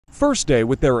first day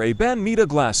with their Reyban Meta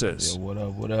glasses. Yo, what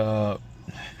up, what up?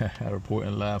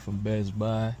 Reporting live from Best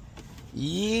Buy.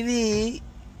 Yeet.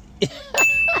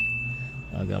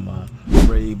 I got my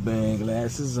RayBan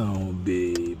glasses on,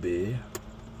 baby. You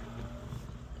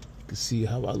can see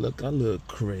how I look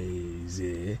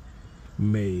crazy.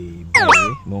 Maybe,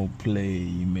 don't play,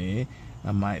 man.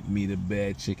 I might meet a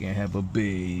bad chick and have a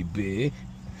baby.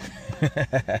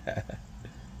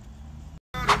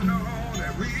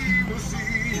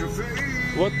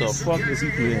 What the fuck is he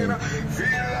playing?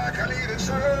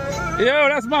 Yo,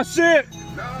 that's my shit!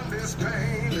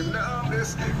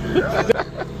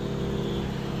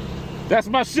 That's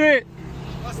my shit!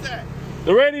 What's that?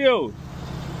 The radio!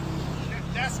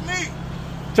 That's me!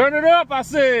 Turn it up, I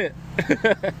said!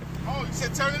 Oh, you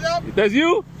said turn it up? That's you?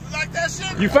 You like that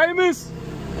shit? You famous?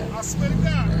 I swear to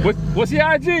God. What's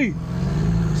your IG?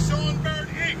 Sean Bird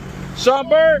Inc. Sean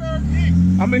Bird?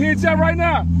 I'm gonna hit you right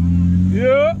now.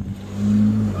 Yeah.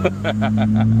 Alright,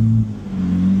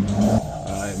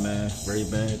 man.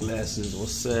 RayBan glasses.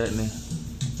 What's happening?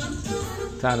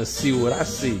 Time to see what I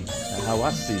see and how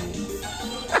I see it.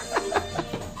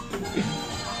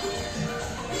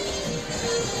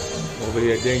 Over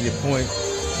here, Daniel Point.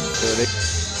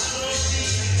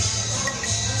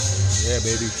 Yeah,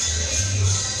 baby.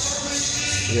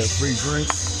 We have free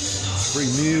drinks, free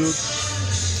meals.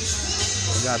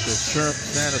 We got the shrimp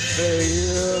Santa Fe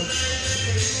here.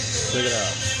 Check it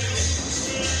out.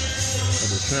 Got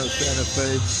the shrimp Santa Fe.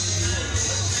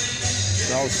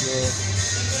 Salsa.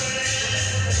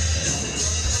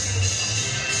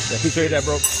 Yeah, appreciate that,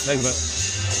 bro. Thanks, man.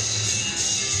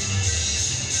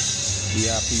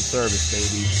 VIP service,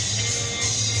 baby.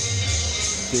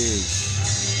 Cheers.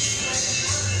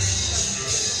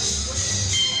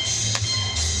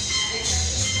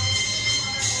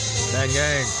 Gang,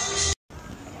 gang.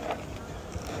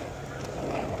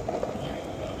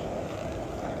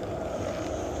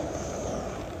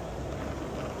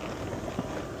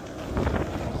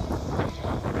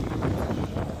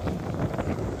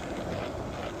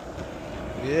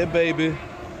 Yeah, baby.